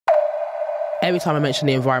every time I mention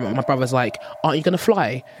the environment, my brother's like, aren't you going to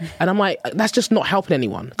fly? And I'm like, that's just not helping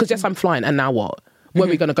anyone. Because yes, I'm flying, and now what? Where are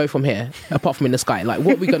we going to go from here, apart from in the sky? Like,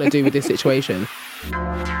 what are we going to do with this situation?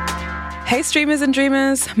 Hey streamers and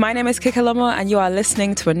dreamers, my name is Kikalomo and you are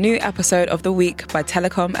listening to a new episode of The Week by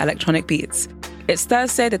Telecom Electronic Beats. It's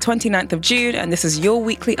Thursday the 29th of June and this is your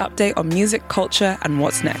weekly update on music, culture and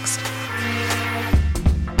what's next.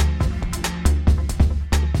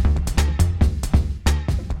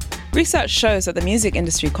 Research shows that the music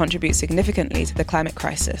industry contributes significantly to the climate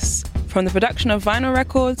crisis, from the production of vinyl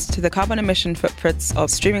records to the carbon emission footprints of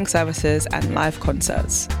streaming services and live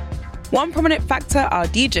concerts. One prominent factor are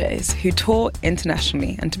DJs who tour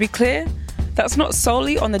internationally. And to be clear, that's not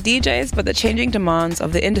solely on the DJs, but the changing demands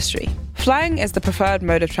of the industry. Flying is the preferred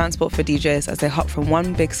mode of transport for DJs as they hop from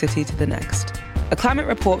one big city to the next. A climate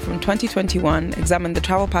report from 2021 examined the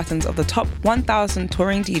travel patterns of the top 1,000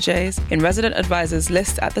 touring DJs in Resident Advisor's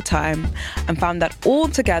list at the time and found that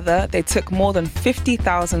altogether they took more than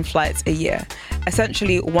 50,000 flights a year,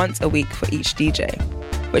 essentially once a week for each DJ.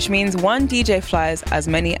 Which means one DJ flies as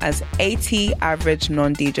many as 80 average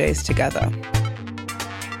non-DJs together.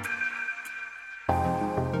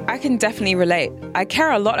 I can definitely relate. I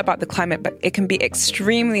care a lot about the climate, but it can be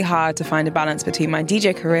extremely hard to find a balance between my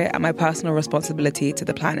DJ career and my personal responsibility to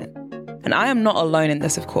the planet. And I am not alone in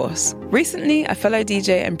this, of course. Recently, a fellow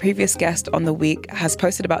DJ and previous guest on The Week has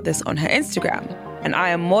posted about this on her Instagram, and I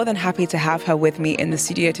am more than happy to have her with me in the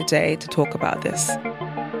studio today to talk about this.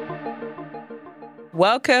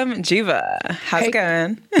 Welcome, Juva. How's it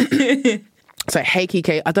going? So, hey,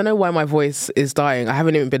 Kike, I don't know why my voice is dying. I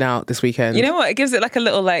haven't even been out this weekend. You know what? It gives it like a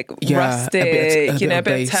little rustic, a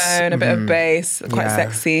bit of tone, a bit of bass, quite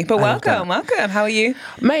sexy. But welcome. How are you?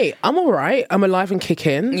 Mate, I'm all right. I'm alive and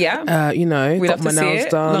kicking. Yeah. We got love my to see nails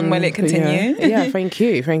it. done. Long may it continue. Yeah, thank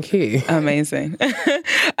you. Amazing. So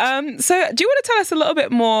do you want to tell us a little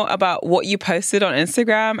bit more about what you posted on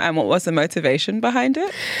Instagram and what was the motivation behind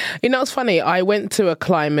it? You know, it's funny. I went to a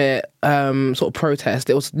climate sort of protest.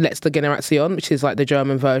 It was Letzte Generation, which is like the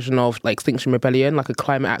German version of like Extinction Rebellion, like a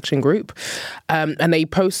climate action group. And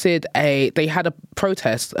they had a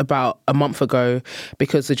protest about a month ago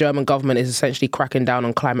because the German government is essentially cracking down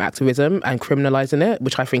on climate activism and criminalising it,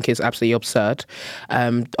 which I think is absolutely absurd.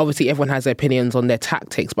 Obviously, everyone has their opinions on their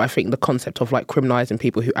tactics, but I think the concept of like criminalising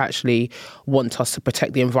people who actually want us to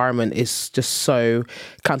protect the environment is just so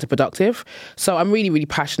counterproductive. So I'm really, really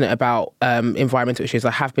passionate about environmental issues.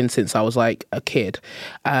 I have been since I was like a kid.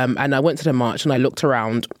 And I went to the march and I looked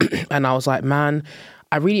around and I was like, man,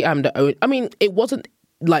 I really am the only... I mean, it wasn't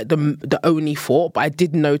like the only thought, but I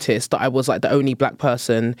did notice that I was like the only black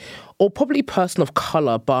person or probably person of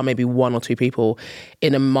colour, bar maybe one or two people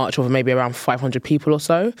in a march of maybe around 500 people or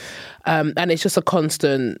so. And it's just a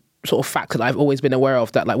constant sort of fact that I've always been aware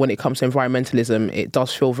of, that like when it comes to environmentalism, it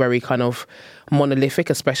does feel very kind of monolithic,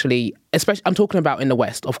 especially I'm talking about in the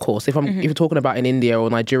West, of course. If you're talking about in India or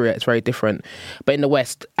Nigeria, it's very different. But in the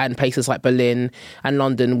West and places like Berlin and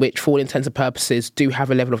London, which for all intents and purposes do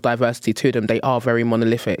have a level of diversity to them, they are very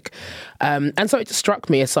monolithic. And so it just struck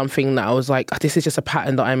me as something that I was like, this is just a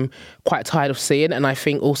pattern that I'm quite tired of seeing. And I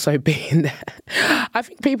think also being there, I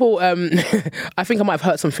think people, I think I might have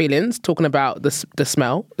hurt some feelings talking about the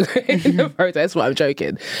smell in the protest, but I'm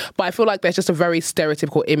joking. But I feel like there's just a very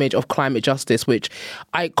stereotypical image of climate justice, which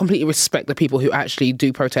I completely respect the people who actually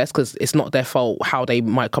do protest, because it's not their fault how they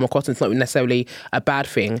might come across, and it's not necessarily a bad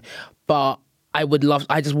thing. But I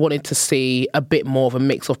just wanted to see a bit more of a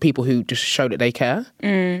mix of people who just show that they care.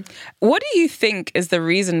 What do you think is the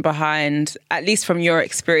reason behind, at least from your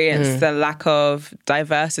experience, the lack of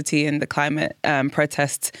diversity in the climate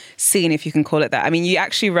protest scene, if you can call it that? I mean, you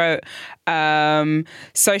actually wrote,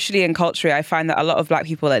 socially and culturally, I find that a lot of black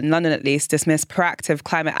people, in London at least, dismiss proactive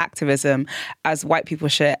climate activism as white people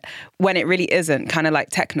shit when it really isn't, kind of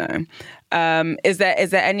like techno. Is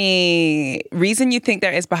there any reason you think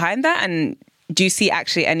there is behind that? And do you see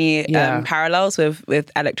actually any parallels with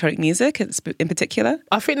electronic music in particular?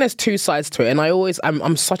 I think there's two sides to it, and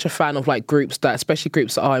I'm such a fan of like groups that, especially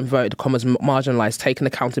groups that are inverted commas marginalised, taking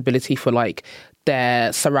accountability for like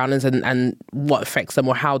their surroundings and what affects them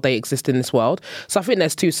or how they exist in this world. So I think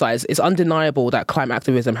there's two sides. It's undeniable that climate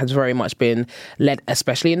activism has very much been led,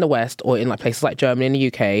 especially in the West or in like places like Germany and the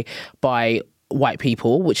UK, by white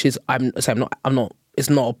people, which is it's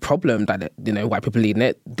not a problem that white people leading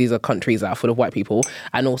it. These are countries that are full of white people,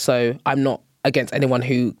 and also I'm not against anyone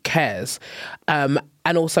who cares.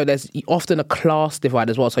 And also there's often a class divide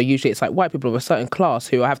as well. So usually it's like white people of a certain class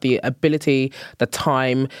who have the ability, the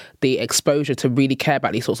time, the exposure to really care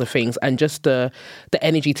about these sorts of things and just the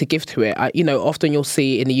energy to give to it. Often you'll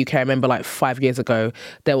see in the UK, I remember like 5 years ago,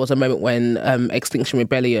 there was a moment when Extinction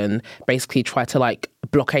Rebellion basically tried to like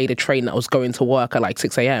blockade a train that was going to work at like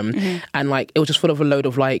 6 a.m. And like it was just full of a load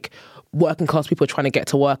of like working class people trying to get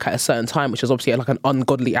to work at a certain time, which is obviously like an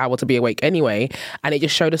ungodly hour to be awake anyway. And it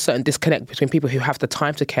just showed a certain disconnect between people who have the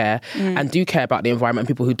time to care and do care about the environment and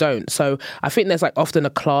people who don't. So I think there's like often a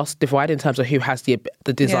class divide in terms of who has the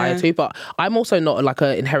desire to. But I'm also not like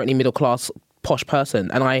an inherently middle class posh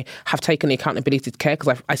person, and I have taken the accountability to care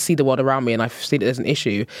because I see the world around me and I see that there's an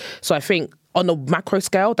issue. So I think on the macro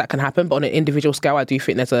scale that can happen, but on an individual scale I do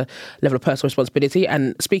think there's a level of personal responsibility.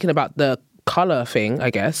 And speaking about the colour thing, I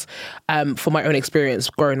guess, from my own experience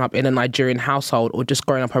growing up in a Nigerian household or just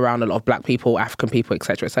growing up around a lot of black people, African people,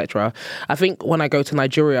 etc., I think when I go to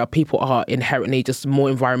Nigeria, people are inherently just more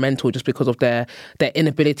environmental just because of their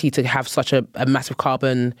inability to have such a massive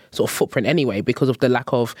carbon sort of footprint anyway, because of the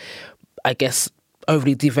lack of, I guess,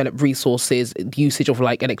 overly developed resources, usage of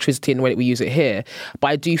like electricity in the way that we use it here. But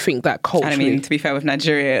I do think that culturally... And I mean, to be fair with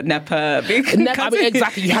Nigeria, NEPA...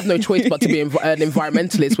 exactly, you have no choice but to be an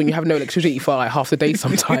environmentalist when you have no electricity for like half the day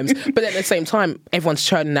sometimes. But then at the same time, everyone's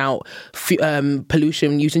churning out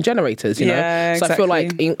pollution using generators, you know? Yeah, so exactly. I feel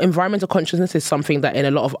like environmental consciousness is something that in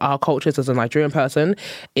a lot of our cultures as a Nigerian person,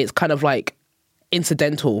 it's kind of like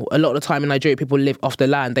incidental. A lot of the time in Nigeria, people live off the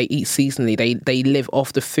land. They eat seasonally. They live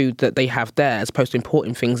off the food that they have there, as opposed to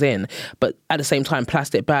importing things in. But at the same time,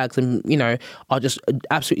 plastic bags and are just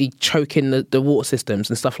absolutely choking the water systems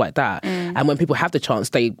and stuff like that. And when people have the chance,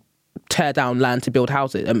 they tear down land to build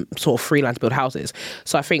houses and sort of free land to build houses.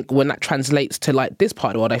 So I think when that translates to like this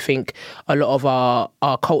part of the world, I think a lot of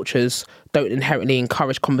our cultures don't inherently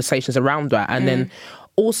encourage conversations around that. And then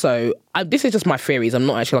also, this is just my theories. I'm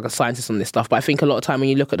not actually like a scientist on this stuff, but I think a lot of time when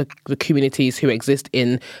you look at the communities who exist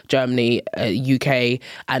in Germany, UK,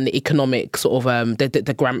 and the economic sort of the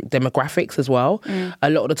demographics as well, a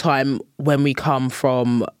lot of the time when we come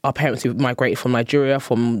from our parents who migrated from Nigeria,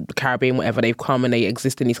 from the Caribbean, whatever, they've come and they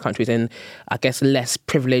exist in these countries in, I guess, less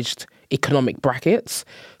privileged economic brackets.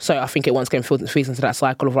 So I think it once again feeds into that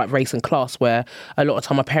cycle of like race and class, where a lot of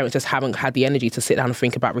time our parents just haven't had the energy to sit down and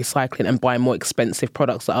think about recycling and buy more expensive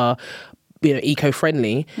products that are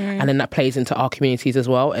eco-friendly. And then that plays into our communities as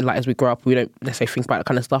well. And like as we grow up, we don't necessarily think about that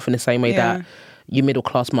kind of stuff in the same way that your middle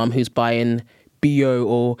class mum who's buying bio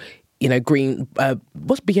or green,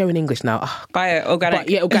 what's bio in English now? Bio, organic.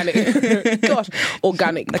 Organic. Gosh,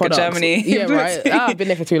 organic like products. Like Germany. Yeah, right. I've been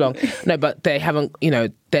there for too long. No, but they haven't,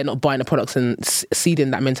 they're not buying the products and seeding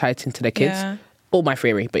that mentality into their kids. Yeah. All my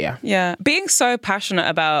theory, but yeah. Yeah. Being so passionate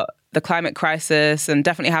about the climate crisis and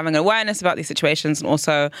definitely having awareness about these situations and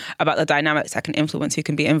also about the dynamics that can influence who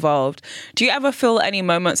can be involved. Do you ever feel any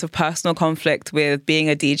moments of personal conflict with being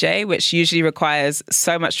a DJ, which usually requires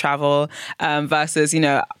so much travel versus,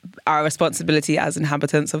 our responsibility as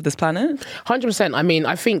inhabitants of this planet? 100%. I mean,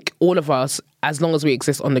 I think all of us, as long as we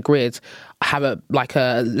exist on the grid, have a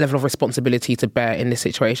level of responsibility to bear in this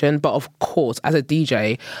situation. But of course, as a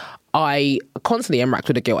DJ, I constantly am racked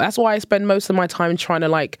with the guilt. That's why I spend most of my time trying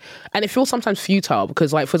to and it feels sometimes futile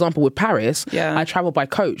because for example, with Paris, I travel by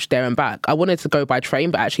coach there and back. I wanted to go by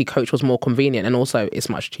train, but actually coach was more convenient and also it's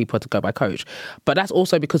much cheaper to go by coach. But that's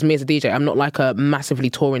also because me as a DJ, I'm not like a massively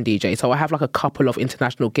touring DJ. So I have like a couple of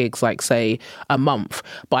international gigs, like say a month,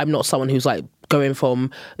 but I'm not someone who's like going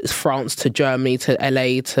from France to Germany to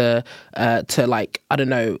LA to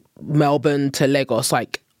Melbourne to Lagos,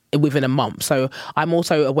 within a month. So I'm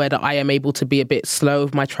also aware that I am able to be a bit slow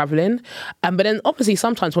with my traveling. But then obviously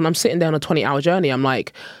sometimes when I'm sitting there on a 20-hour journey, I'm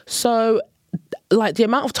like, so the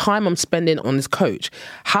amount of time I'm spending on this coach,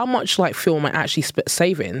 how much fuel am I actually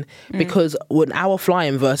saving? Because an hour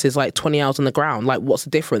flying versus 20 hours on the ground, what's the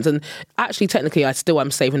difference? And actually technically I still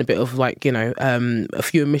am saving a bit of a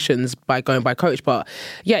few emissions by going by coach. But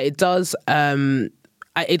yeah, it does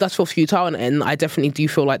feel futile, and I definitely do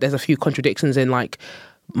feel like there's a few contradictions in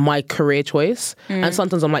my career choice. And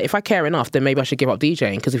sometimes I'm like, if I care enough, then maybe I should give up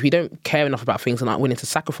DJing, because if you don't care enough about things and aren't willing to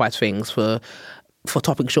sacrifice things for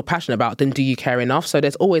topics you're passionate about, then do you care enough? So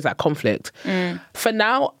there's always that conflict. For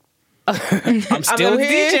now, I'm still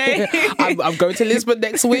here. I'm going to Lisbon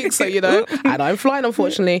next week, so and I'm flying,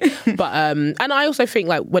 unfortunately. But and I also think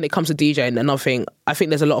when it comes to DJing, another thing, I think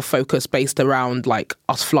there's a lot of focus based around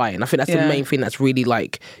us flying. I think that's the main thing that's really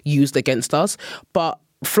used against us. But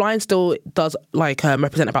flying still does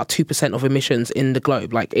represent about 2% of emissions in the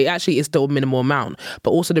globe. Like, it actually is still a minimal amount,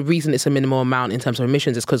 but also the reason it's a minimal amount in terms of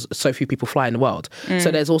emissions is because so few people fly in the world.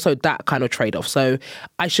 So there's also that kind of trade-off. So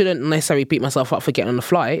I shouldn't necessarily beat myself up for getting on a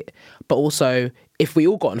flight, but also if we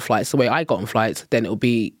all got on flights the way I got on flights, then it'll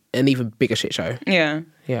be an even bigger shit show. Yeah.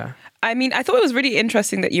 I mean, I thought it was really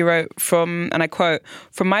interesting that you wrote and I quote,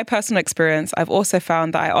 "From my personal experience, I've also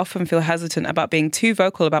found that I often feel hesitant about being too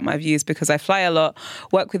vocal about my views because I fly a lot,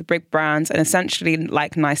 work with big brands, and essentially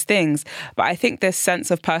like nice things. But I think this sense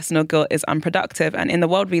of personal guilt is unproductive. And in the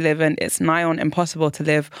world we live in, it's nigh on impossible to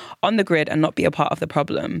live on the grid and not be a part of the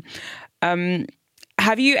problem."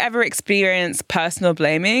 Have you ever experienced personal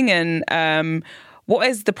blaming? And what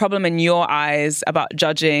is the problem in your eyes about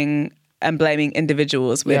judging and blaming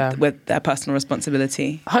individuals with their personal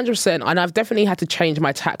responsibility? 100%. And I've definitely had to change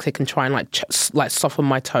my tactic and try and soften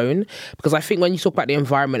my tone, because I think when you talk about the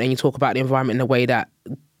environment and you talk about the environment in a way that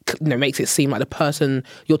makes it seem like the person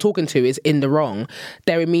you're talking to is in the wrong,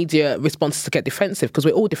 their immediate response is to get defensive, because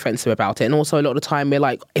we're all defensive about it. And also a lot of the time we're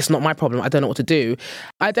like, it's not my problem, I don't know what to do.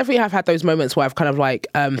 I definitely have had those moments where I've kind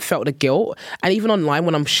of felt the guilt. And even online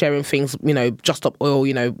when I'm sharing things, Just Stop Oil,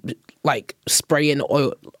 like spraying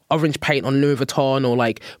orange paint on Louis Vuitton or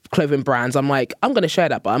like clothing brands, I'm like, I'm going to share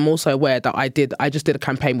that, but I'm also aware that I just did a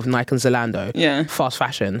campaign with Nike and Zalando, fast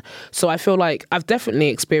fashion. So I feel like I've definitely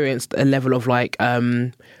experienced a level of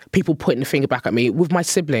people putting the finger back at me. With my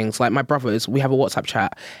siblings, like my brothers, we have a WhatsApp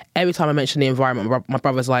chat. Every time I mention the environment, my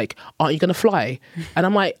brother's like, aren't you going to fly? And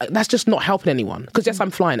I'm like, that's just not helping anyone. Because yes,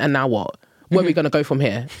 I'm flying, and now what? Where are we going to go from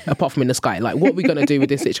here, apart from in the sky? Like, what are we going to do with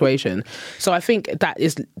this situation? So I think that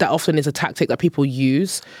often is a tactic that people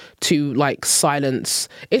use to silence.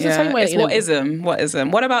 It's the same way. It's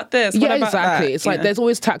whatism. What about this? What about exactly. That? It's like there's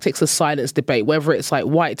always tactics to silence debate, whether it's like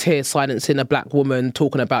white tears silencing a black woman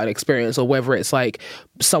talking about an experience, or whether it's like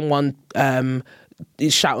someone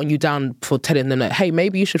is shouting you down for telling them that, hey,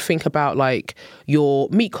 maybe you should think about your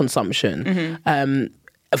meat consumption.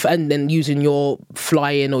 And then using your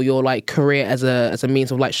flying or your career as a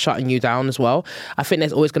means of shutting you down as well. I think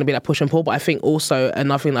there's always going to be that push and pull, but I think also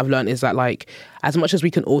another thing that I've learned is that as much as we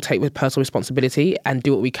can all take with personal responsibility and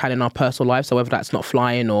do what we can in our personal life, so whether that's not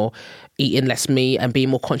flying or eating less meat and being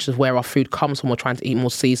more conscious of where our food comes from or trying to eat more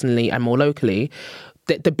seasonally and more locally,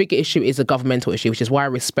 the bigger issue is a governmental issue, which is why I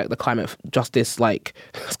respect the climate justice, I was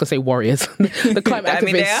going to say warriors, the climate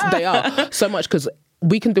activists, they are so much, because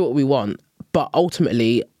we can do what we want. But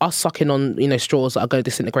ultimately, us sucking on, straws that are going to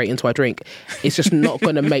disintegrate into our drink, it's just not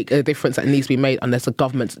going to make a difference that needs to be made unless the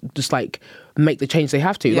government just make the change they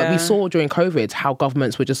have to. We saw during COVID how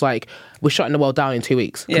governments were just we're shutting the world down in 2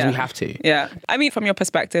 weeks because we have to. Yeah. I mean, from your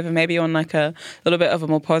perspective, and maybe on a little bit of a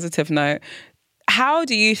more positive note, how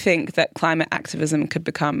do you think that climate activism could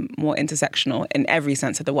become more intersectional in every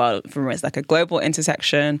sense of the word, from it's a global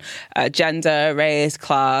intersection, gender, race,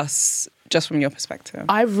 class, just from your perspective?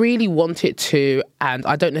 I really want it to, and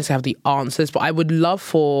I don't necessarily have the answers, but I would love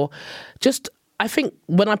for I think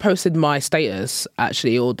when I posted my status,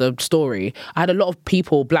 actually, or the story, I had a lot of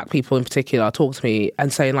people, black people in particular, talk to me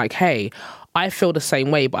and saying hey, I feel the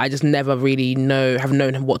same way, but I just never really have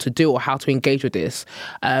known what to do or how to engage with this.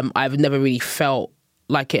 I've never really felt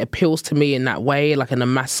like it appeals to me in that way, in a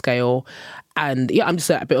mass scale. And I'm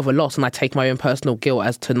just at a bit of a loss, and I take my own personal guilt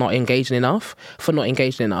as to not engaging enough.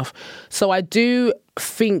 So I do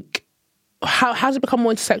think, how has it become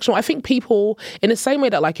more intersectional? I think people, in the same way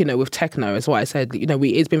that with techno, is what I said,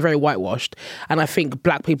 it's been very whitewashed. And I think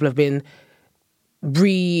black people have been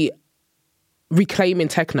reclaiming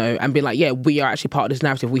techno and being we are actually part of this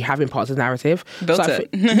narrative. We have been part of this narrative. Built it.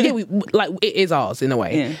 It is ours in a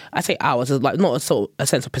way. Yeah. I say ours as not a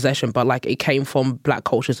sense of possession, but it came from black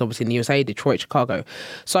cultures, obviously in the USA, Detroit, Chicago.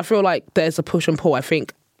 So I feel there's a push and pull. I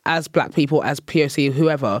think as black people, as POC,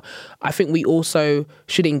 whoever, I think we also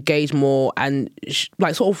should engage more and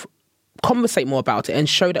sort of conversate more about it and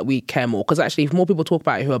show that we care more. Because actually, if more people talk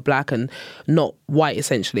about it who are black and not white,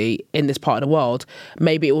 essentially, in this part of the world,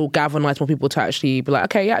 maybe it will galvanise more people to actually be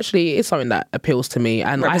okay, actually, it's something that appeals to me.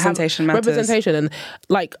 And representation matters. Representation. And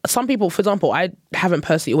some people, for example, I haven't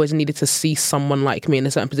personally always needed to see someone like me in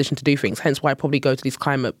a certain position to do things. Hence why I probably go to these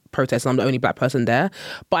climate protests and I'm the only black person there.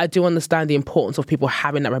 But I do understand the importance of people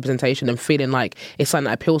having that representation and feeling like it's something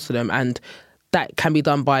that appeals to them. And that can be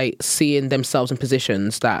done by seeing themselves in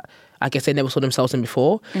positions that I guess they never saw themselves in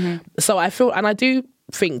before. Mm-hmm. So I do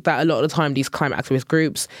think that a lot of the time these climate activist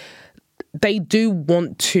groups, they do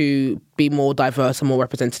want to be more diverse and more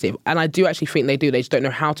representative. And I do actually think they do. They just don't know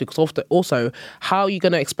how to. Because also, how are you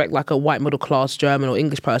going to expect like a white middle class German or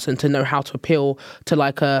English person to know how to appeal to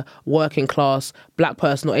like a working class black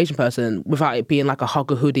person or Asian person without it being like a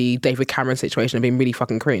hug a hoodie David Cameron situation and being really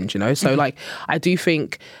fucking cringe, you know? So like, I do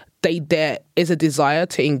think there is a desire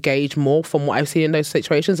to engage more from what I've seen in those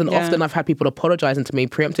situations. And often I've had people apologising to me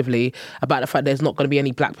preemptively about the fact there's not going to be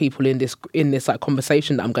any black people in this like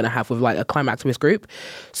conversation that I'm going to have with like a climate activist group.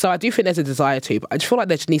 So I do think there's a desire to, but I just feel like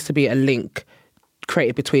there just needs to be a link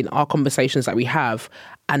created between our conversations that we have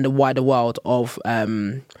and the wider world of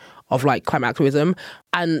like climate activism.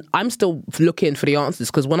 And I'm still looking for the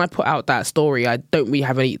answers, because when I put out that story, I don't really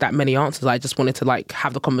have that many answers. I just wanted to like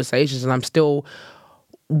have the conversations, and I'm still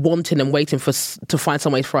wanting and waiting to find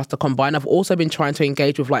some ways for us to combine. I've also been trying to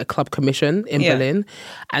engage with like Club Commission in Berlin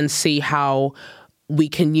and see how we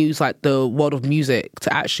can use like the world of music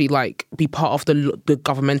to actually like be part of the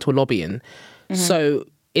governmental lobbying. So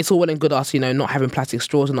it's all well and good us, you know, not having plastic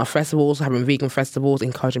straws in our festivals, having vegan festivals,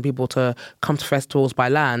 encouraging people to come to festivals by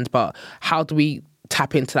land, but how do we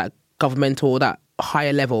tap into that governmental, that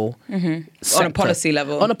higher level on a policy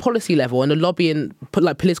level, and the lobbying,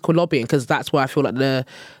 like political lobbying, because that's where I feel like the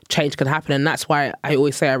change can happen. And that's why I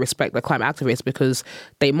always say I respect the climate activists, because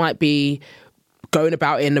they might be going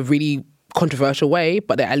about it in a really controversial way,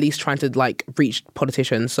 but they're at least trying to like reach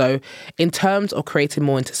politicians. So in terms of creating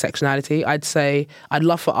more intersectionality, I'd say I'd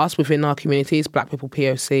love for us within our communities, Black people,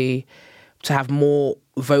 POC, to have more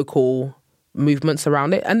vocal movements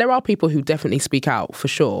around it. And there are people who definitely speak out for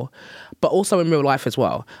sure, but also in real life as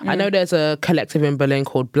well. I know there's a collective in Berlin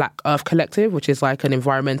called Black Earth Collective, which is like an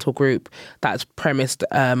environmental group that's premised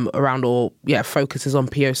around focuses on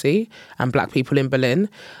POC and Black people in Berlin.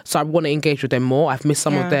 So I want to engage with them more. I've missed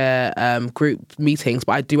some of their group meetings,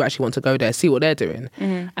 but I do actually want to go there, see what they're doing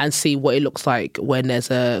and see what it looks like when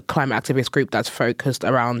there's a climate activist group that's focused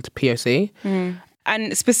around POC.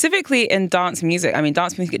 And specifically in dance music, I mean,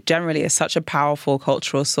 dance music generally is such a powerful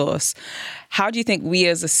cultural source. How do you think we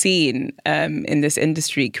as a scene in this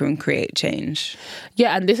industry can create change?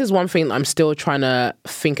 Yeah, and this is one thing that I'm still trying to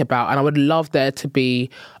think about. And I would love there to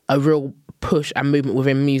be a real push and movement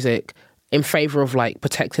within music in favour of like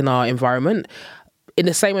protecting our environment. In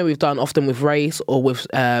the same way we've done often with race or with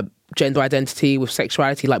gender identity, with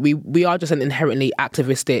sexuality, like we are just an inherently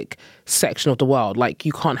activistic section of the world. Like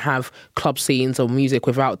you can't have club scenes or music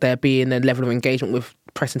without there being a level of engagement with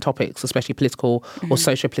pressing topics, especially political or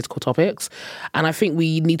socio-political topics. And I think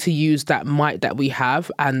we need to use that might that we have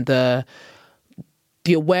and the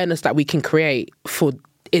awareness that we can create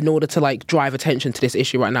in order to like drive attention to this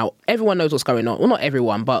issue right now. Everyone knows what's going on. Well, not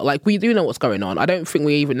everyone, but like we do know what's going on. I don't think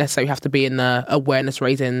we even necessarily have to be in the awareness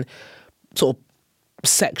raising sort of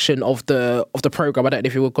section of the program. I don't know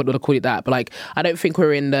if you would want to call it that, but like I don't think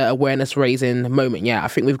we're in the awareness raising moment yet. I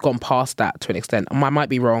think we've gone past that to an extent. I might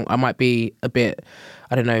be wrong. I might be a bit,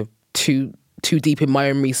 I don't know, too deep in my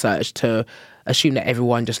own research to assume that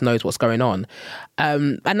everyone just knows what's going on.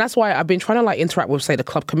 And that's why I've been trying to like interact with, say, the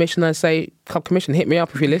Club Commission and say, Club Commission, hit me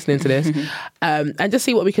up if you're listening to this, and just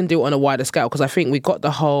see what we can do on a wider scale. Because I think we got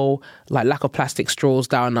the whole like lack of plastic straws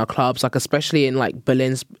down in our clubs, like especially in like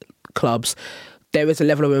Berlin's clubs. There is a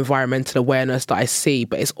level of environmental awareness that I see,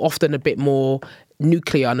 but it's often a bit more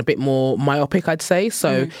nuclear and a bit more myopic, I'd say.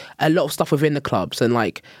 So a lot of stuff within the clubs and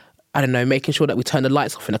like, I don't know, making sure that we turn the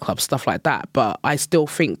lights off in the club, stuff like that. But I still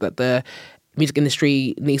think that the music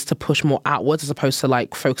industry needs to push more outwards as opposed to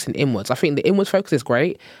like focusing inwards. I think the inwards focus is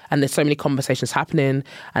great and there's so many conversations happening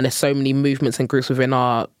and there's so many movements and groups within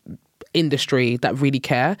our industry that really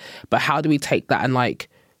care. But how do we take that and like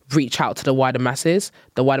reach out to the wider masses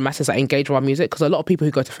that engage with our music? Because a lot of people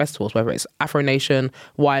who go to festivals, whether it's Afro Nation,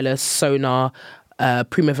 Wireless, Sonar,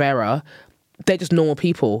 Primavera, they're just normal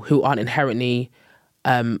people who aren't inherently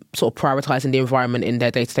sort of prioritizing the environment in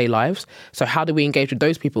their day-to-day lives. So how do we engage with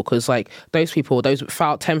those people? Because like those people, those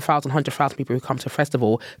 10,000, 100,000 people who come to a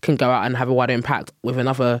festival can go out and have a wider impact with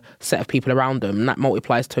another set of people around them, and that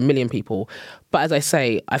multiplies to 1 million people. But as I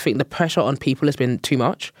say, I think the pressure on people has been too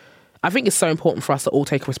much. I think it's so important for us to all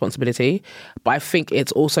take responsibility, but I think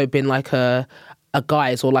it's also been like a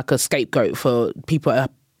guise or like a scapegoat for people at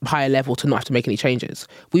a higher level to not have to make any changes.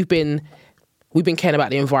 We've been caring about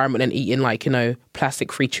the environment and eating like, you know,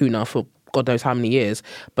 plastic-free tuna for God knows how many years,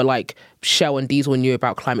 but like Shell and Diesel knew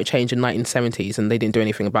about climate change in the 1970s and they didn't do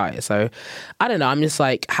anything about it. So I don't know, I'm just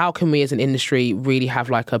like, how can we as an industry really have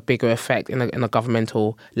like a bigger effect in a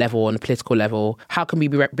governmental level, on a political level? How can we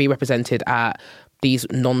be represented at these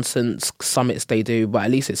nonsense summits they do, but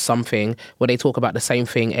at least it's something where they talk about the same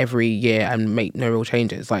thing every year and make no real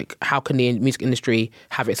changes. Like, how can the music industry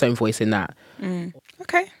have its own voice in that?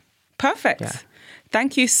 Okay, perfect. Yeah.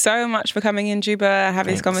 Thank you so much for coming in, Juba,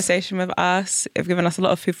 having this conversation with us. You've given us a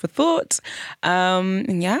lot of food for thought.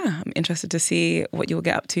 And yeah, I'm interested to see what you will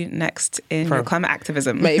get up to next in your climate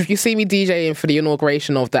activism. Mate, if you see me DJing for the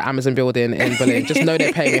inauguration of the Amazon building in Berlin, just know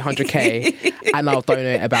they're paying me 100k and I'll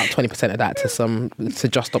donate about 20% of that to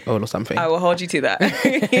Just Stop Oil or something. I will hold you to that.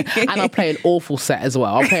 And I'll play an awful set as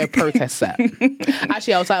well. I'll play a protest set.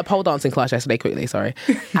 Actually, I was at a pole dancing class yesterday, quickly, sorry.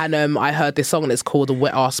 And I heard this song that's called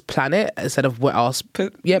Wet Ass Planet instead of Wet Ass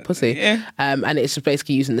Pussy. Yeah. And it's just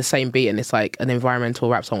basically using the same beat, and it's like an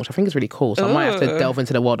environmental rap song, which I think is really cool. So I might have to delve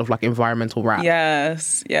into the world of like environmental rap.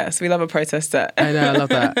 Yes. We love a protest set. I know, I love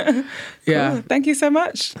that. Yeah. Cool. Thank you so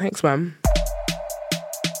much. Thanks, man.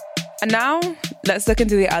 And now, let's look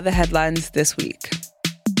into the other headlines this week.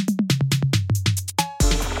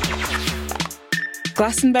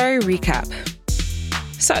 Glastonbury recap.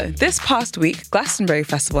 So, this past week, Glastonbury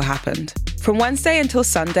Festival happened. From Wednesday until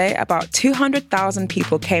Sunday, about 200,000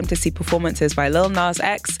 people came to see performances by Lil Nas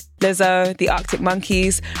X, Lizzo, the Arctic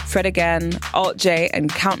Monkeys, Fred Again, Alt J, and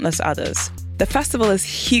countless others. The festival is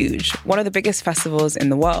huge, one of the biggest festivals in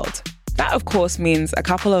the world. That, of course, means a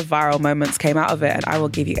couple of viral moments came out of it, and I will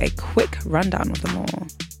give you a quick rundown of them all.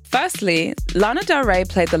 Firstly, Lana Del Rey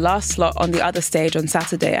played the last slot on the other stage on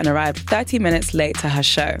Saturday and arrived 30 minutes late to her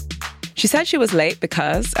show. She said she was late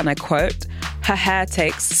because, and I quote, her hair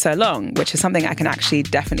takes so long, which is something I can actually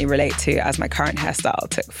definitely relate to, as my current hairstyle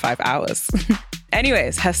took 5 hours.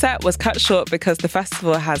 Anyways, her set was cut short because the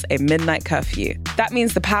festival has a midnight curfew. That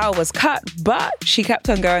means the power was cut, but she kept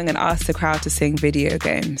on going and asked the crowd to sing video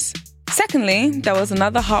games. Secondly, there was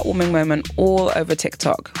another heartwarming moment all over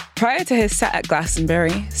TikTok. Prior to his set at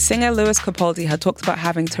Glastonbury, singer Lewis Capaldi had talked about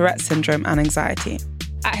having Tourette's syndrome and anxiety.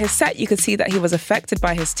 At his set, you could see that he was affected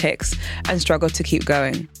by his tics and struggled to keep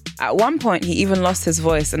going. At one point, he even lost his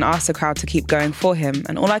voice and asked the crowd to keep going for him,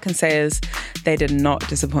 and all I can say is they did not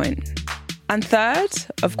disappoint. And third,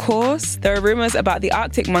 of course, there are rumours about the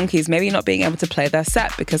Arctic Monkeys maybe not being able to play their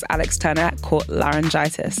set because Alex Turner caught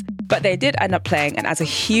laryngitis. But they did end up playing, and as a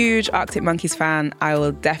huge Arctic Monkeys fan, I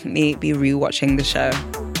will definitely be rewatching the show.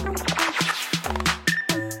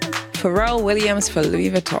 Pharrell Williams for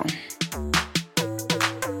Louis Vuitton.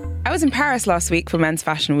 I was in Paris last week for Men's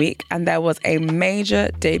Fashion Week, and there was a major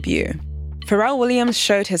debut. Pharrell Williams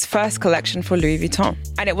showed his first collection for Louis Vuitton,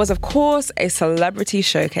 and it was, of course, a celebrity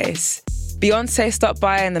showcase. Beyoncé stopped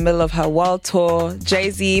by in the middle of her world tour,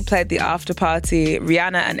 Jay-Z played the after party,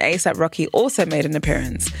 Rihanna and A$AP Rocky also made an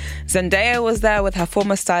appearance. Zendaya was there with her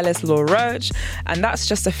former stylist Laura Roach, and that's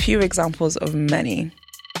just a few examples of many.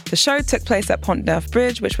 The show took place at Pont Neuf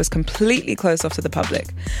Bridge, which was completely closed off to the public.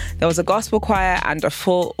 There was a gospel choir and a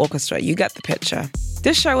full orchestra. You get the picture.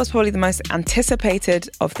 This show was probably the most anticipated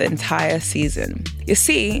of the entire season. You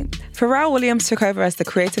see, Pharrell Williams took over as the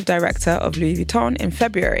creative director of Louis Vuitton in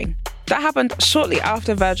February. That happened shortly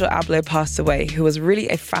after Virgil Abloh passed away, who was really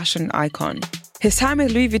a fashion icon. His time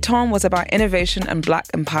with Louis Vuitton was about innovation and Black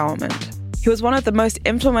empowerment. He was one of the most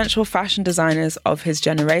influential fashion designers of his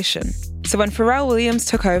generation. So when Pharrell Williams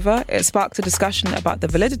took over, it sparked a discussion about the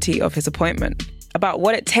validity of his appointment, about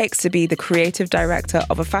what it takes to be the creative director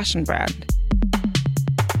of a fashion brand.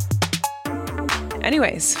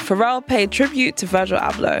 Anyways, Pharrell paid tribute to Virgil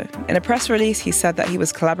Abloh. In a press release, he said that he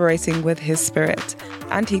was collaborating with his spirit,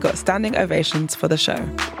 and he got standing ovations for the show.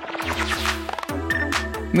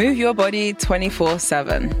 Move your body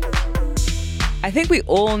 24/7. I think we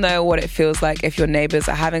all know what it feels like if your neighbors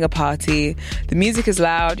are having a party, the music is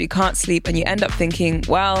loud, you can't sleep, and you end up thinking,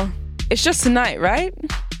 well, it's just tonight, right?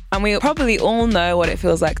 And we probably all know what it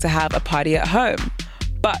feels like to have a party at home.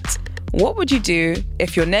 But what would you do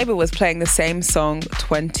if your neighbor was playing the same song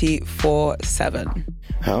 24/7?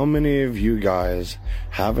 How many of you guys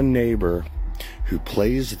have a neighbor who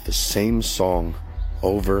plays the same song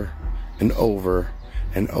over and over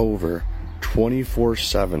and over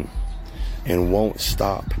 24/7 and won't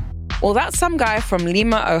stop? Well, that's some guy from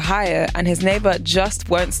Lima, Ohio, and his neighbor just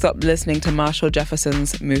won't stop listening to Marshall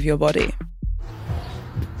Jefferson's Move Your Body.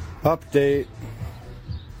 Update.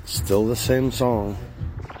 Still the same song.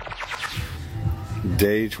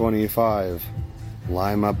 Day 25.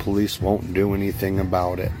 Lima police won't do anything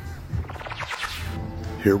about it.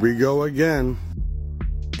 Here we go again.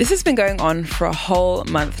 This has been going on for a whole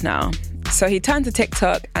month now. So he turned to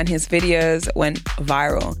TikTok and his videos went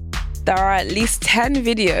viral. There are at least 10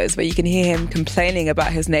 videos where you can hear him complaining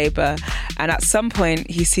about his neighbor, and at some point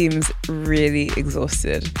he seems really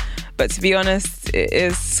exhausted. But to be honest, it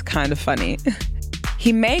is kind of funny.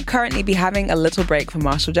 He may currently be having a little break from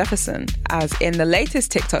Marshall Jefferson, as in the latest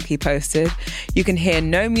TikTok he posted, you can hear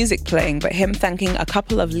no music playing but him thanking a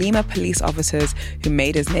couple of Lima police officers who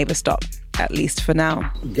made his neighbor stop, at least for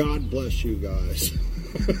now. God bless you guys.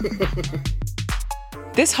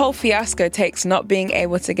 This whole fiasco takes not being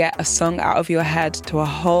able to get a song out of your head to a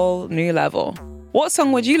whole new level. What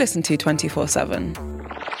song would you listen to 24/7?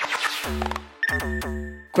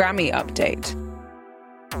 Grammy update.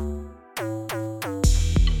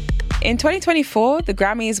 In 2024, the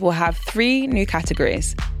Grammys will have 3 new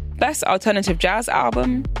categories: Best Alternative Jazz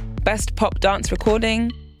Album, Best Pop Dance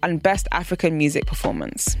Recording, and Best African Music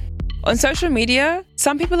Performance. On social media,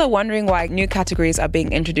 some people are wondering why new categories are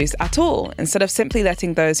being introduced at all, instead of simply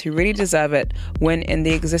letting those who really deserve it win in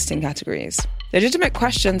the existing categories. Legitimate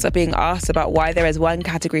questions are being asked about why there is one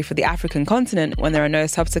category for the African continent when there are no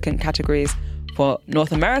subsequent categories for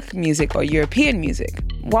North American music or European music.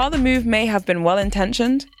 While the move may have been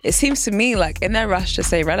well-intentioned, it seems to me like in their rush to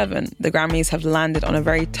stay relevant, the Grammys have landed on a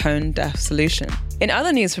very tone-deaf solution. In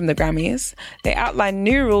other news from the Grammys, they outlined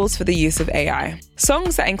new rules for the use of AI.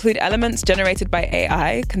 Songs that include elements generated by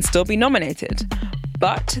AI can still be nominated,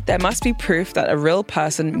 but there must be proof that a real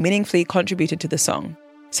person meaningfully contributed to the song.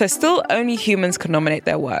 So still only humans can nominate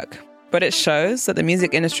their work. But it shows that the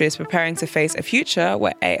music industry is preparing to face a future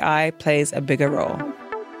where AI plays a bigger role.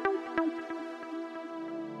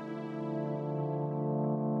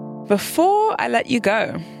 Before I let you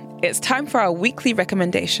go, it's time for our weekly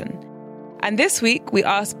recommendation. And this week, we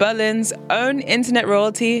asked Berlin's own internet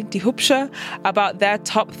royalty, Die Hübsche, about their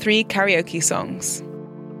top 3 karaoke songs.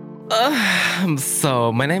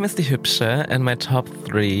 So, my name is Die Hübsche, and my top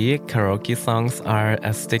 3 karaoke songs are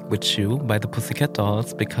I Stick With You by the Pussycat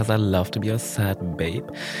Dolls, because I love to be a sad babe.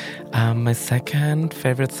 My second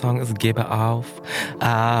favorite song is Gebe auf.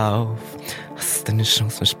 Hast du eine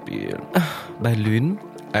Chance verspielen? By Lün.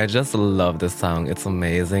 I just love this song. It's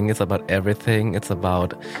amazing. It's about everything. It's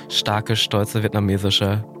about starke, stolze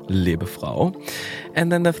vietnamesische Lebefrau.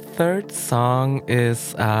 And then the third song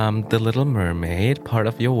is The Little Mermaid, Part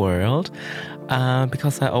of Your World,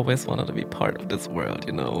 because I always wanted to be part of this world,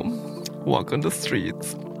 you know, walk on the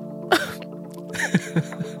streets.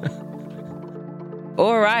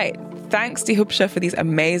 All right. Thanks to Hübsche for these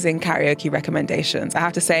amazing karaoke recommendations. I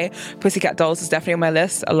have to say, Pussycat Dolls is definitely on my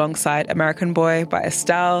list, alongside American Boy by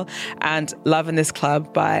Estelle and Love in This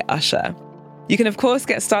Club by Usher. You can, of course,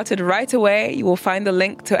 get started right away. You will find the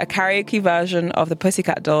link to a karaoke version of the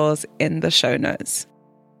Pussycat Dolls in the show notes.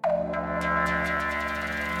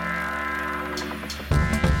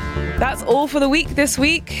 That's all for the week this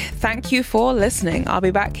week. Thank you for listening. I'll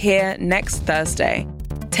be back here next Thursday.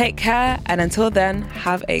 Take care, and until then,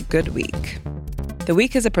 have a good week. The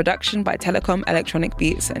Week is a production by Telecom Electronic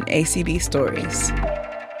Beats and ACB Stories.